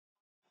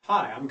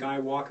Hi, I'm Guy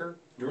Walker,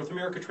 North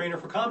America trainer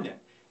for ComNet,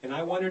 and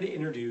I wanted to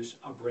introduce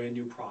a brand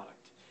new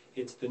product.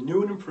 It's the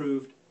new and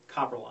improved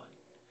CopperLine.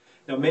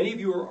 Now, many of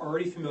you are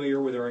already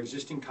familiar with our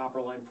existing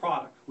CopperLine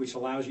product, which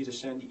allows you to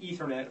send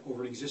Ethernet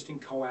over an existing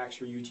coax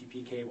or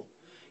UTP cable.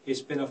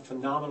 It's been a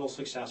phenomenal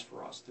success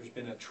for us. There's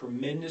been a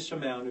tremendous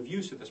amount of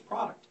use of this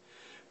product.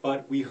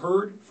 But we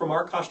heard from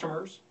our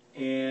customers,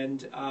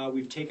 and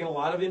we've taken a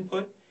lot of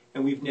input,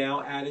 and we've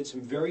now added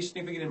some very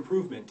significant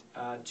improvement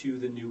to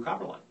the new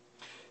CopperLine.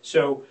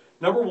 So,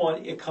 number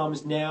one, it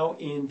comes now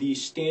in the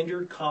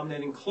standard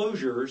ComNet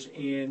enclosures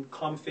and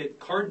ComFit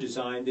card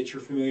design that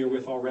you're familiar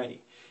with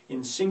already.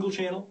 In single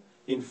channel,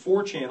 in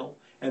 4-channel,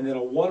 and then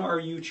a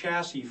 1RU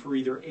chassis for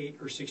either 8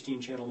 or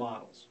 16-channel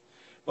models.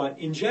 But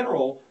in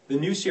general, the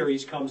new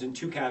series comes in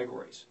 2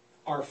 categories.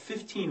 Our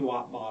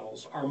 15-watt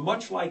models are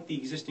much like the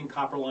existing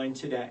CopperLine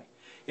today.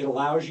 It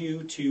allows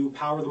you to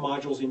power the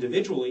modules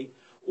individually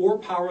or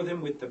power them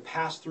with the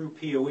pass-through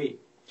PoE.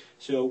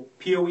 So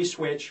PoE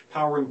switch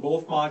powering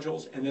both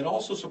modules and then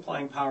also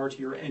supplying power to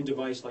your end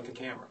device like a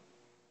camera.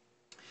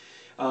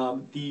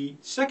 The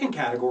second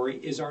category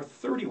is our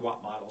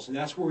 30-watt models, and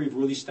that's where we've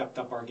really stepped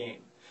up our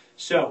game.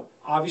 So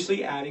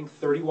obviously adding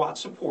 30-watt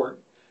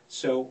support,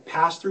 so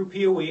pass through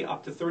PoE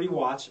up to 30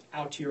 watts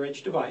out to your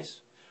edge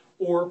device,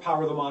 or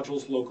power the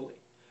modules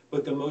locally.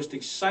 But the most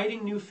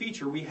exciting new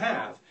feature we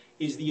have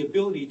is the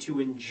ability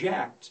to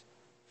inject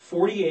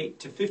 48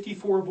 to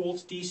 54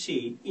 volts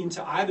DC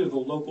into either the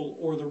local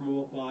or the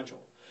remote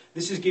module.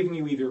 This is giving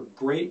you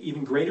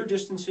even greater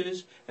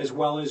distances as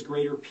well as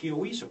greater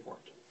PoE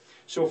support.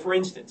 So for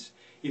instance,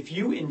 if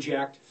you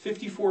inject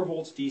 54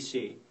 volts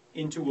DC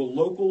into a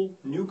local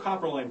new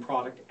CopperLine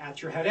product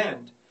at your head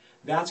end,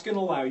 that's going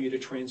to allow you to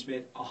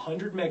transmit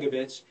 100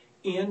 megabits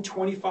and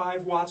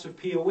 25 watts of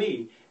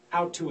PoE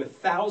out to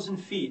 1,000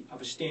 feet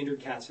of a standard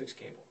Cat6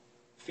 cable.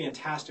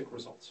 Fantastic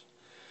results.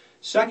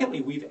 Secondly,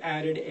 we've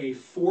added a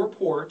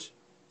 4-port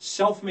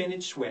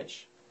self-managed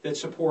switch that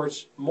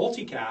supports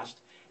multicast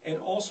and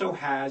also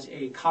has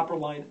a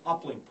CopperLine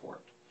uplink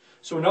port.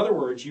 So in other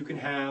words, you can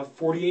have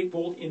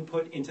 48-volt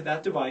input into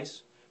that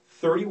device,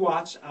 30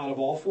 watts out of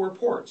all 4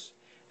 ports,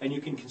 and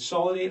you can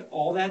consolidate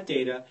all that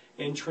data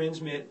and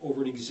transmit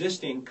over an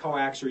existing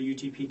coax or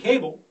UTP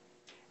cable,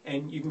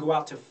 and you can go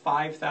out to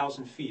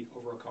 5,000 feet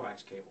over a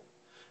coax cable.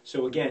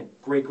 So again,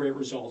 great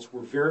results.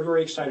 We're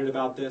very excited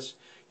about this.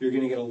 You're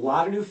going to get a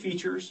lot of new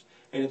features,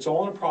 and it's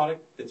all in a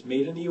product that's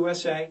made in the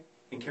USA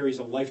and carries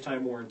a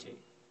lifetime warranty.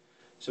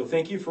 So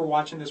thank you for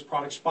watching this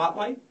product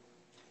spotlight.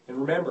 And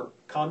remember,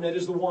 ComNet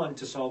is the one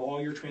to solve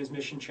all your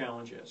transmission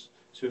challenges.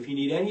 So if you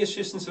need any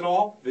assistance at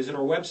all, visit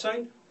our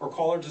website or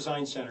call our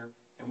design center,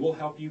 and we'll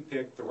help you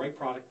pick the right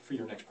product for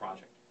your next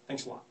project.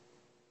 Thanks a lot.